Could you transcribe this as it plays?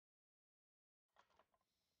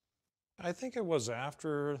I think it was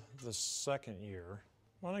after the second year.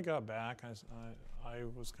 When I got back, I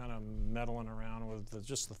was kind of meddling around with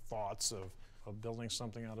just the thoughts of building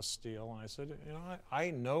something out of steel. And I said, you know,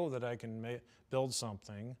 I know that I can build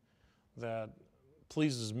something that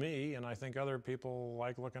pleases me, and I think other people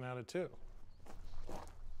like looking at it too.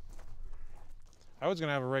 I was going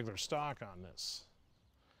to have a regular stock on this,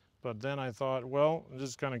 but then I thought, well, it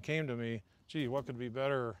just kind of came to me, gee, what could be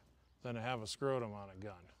better than to have a scrotum on a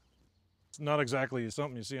gun? It's not exactly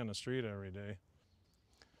something you see on the street every day.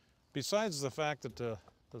 Besides the fact that the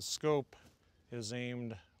scope is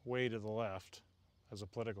aimed way to the left as a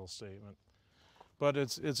political statement, but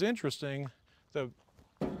it's interesting that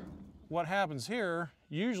what happens here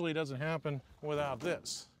usually doesn't happen without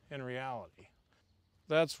this in reality.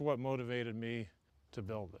 That's what motivated me to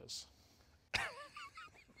build this.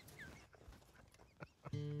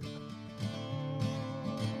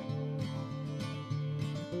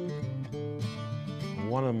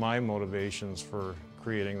 One of my motivations for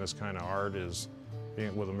creating this kind of art is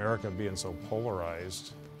with America being so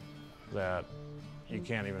polarized that you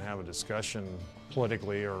can't even have a discussion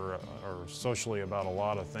politically or socially about a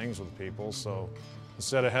lot of things with people. So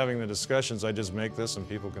instead of having the discussions, I just make this and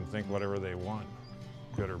people can think whatever they want,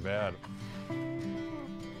 good or bad.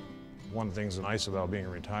 One of the things that's nice about being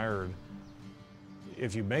retired,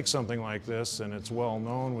 if you make something like this and it's well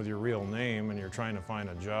known with your real name and you're trying to find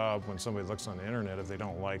a job, when somebody looks on the internet, if they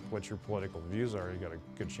don't like what your political views are, you got a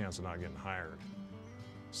good chance of not getting hired.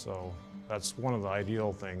 So that's one of the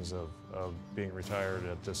ideal things of being retired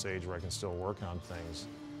at this age where I can still work on things,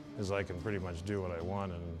 is I can pretty much do what I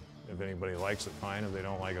want, and if anybody likes it, fine. If they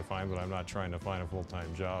don't like it, fine, but I'm not trying to find a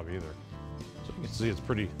full-time job either. So you can see it's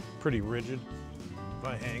pretty rigid. If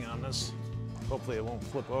I hang on this, hopefully it won't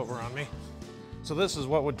flip over on me. So this is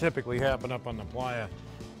what would typically happen up on the playa.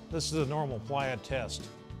 This is a normal playa test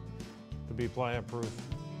to be playa proof.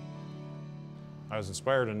 I was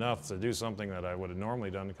inspired enough to do something that I would have normally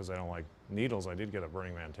done because I don't like needles. I did get a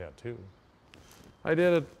Burning Man tattoo. I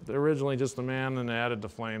did it originally just the man and added the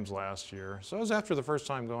flames last year. So it was after the first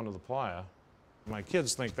time going to the playa. My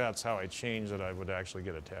kids think that's how I changed that I would actually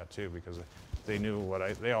get a tattoo, because they knew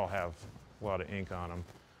they all have a lot of ink on them,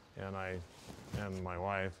 and my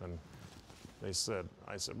wife, and I said,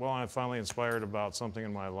 well, I'm finally inspired about something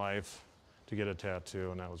in my life to get a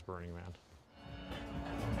tattoo, and that was Burning Man.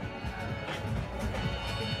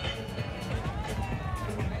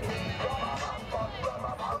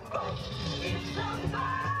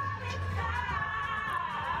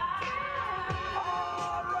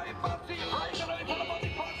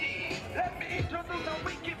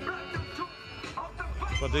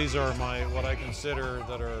 But these are what I consider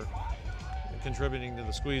that are contributing to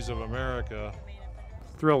the squeeze of America.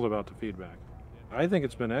 Thrilled about the feedback. I think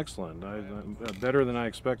it's been excellent. Better than I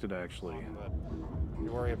expected, actually. But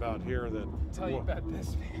you worry about here that... Tell you about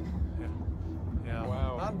this, man. Yeah.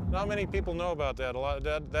 Wow. Not many people know about that.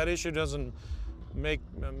 That issue doesn't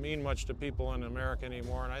mean much to people in America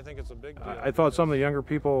anymore, and I think it's a big deal. I thought some of the younger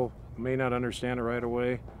people may not understand it right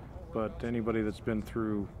away, but anybody that's been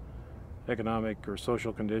through economic or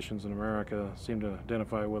social conditions in America seem to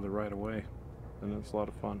identify with it right away, and it's a lot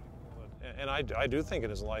of fun. And I do think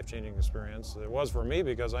it is a life-changing experience. It was for me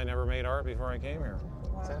because I never made art before I came here.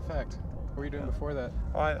 Is that a fact? What were you doing before that?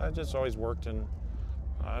 I just always worked in,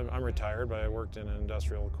 I'm retired, but I worked in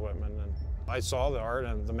industrial equipment, and I saw the art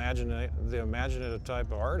and the imaginative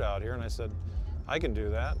type of art out here, and I said, I can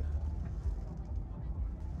do that.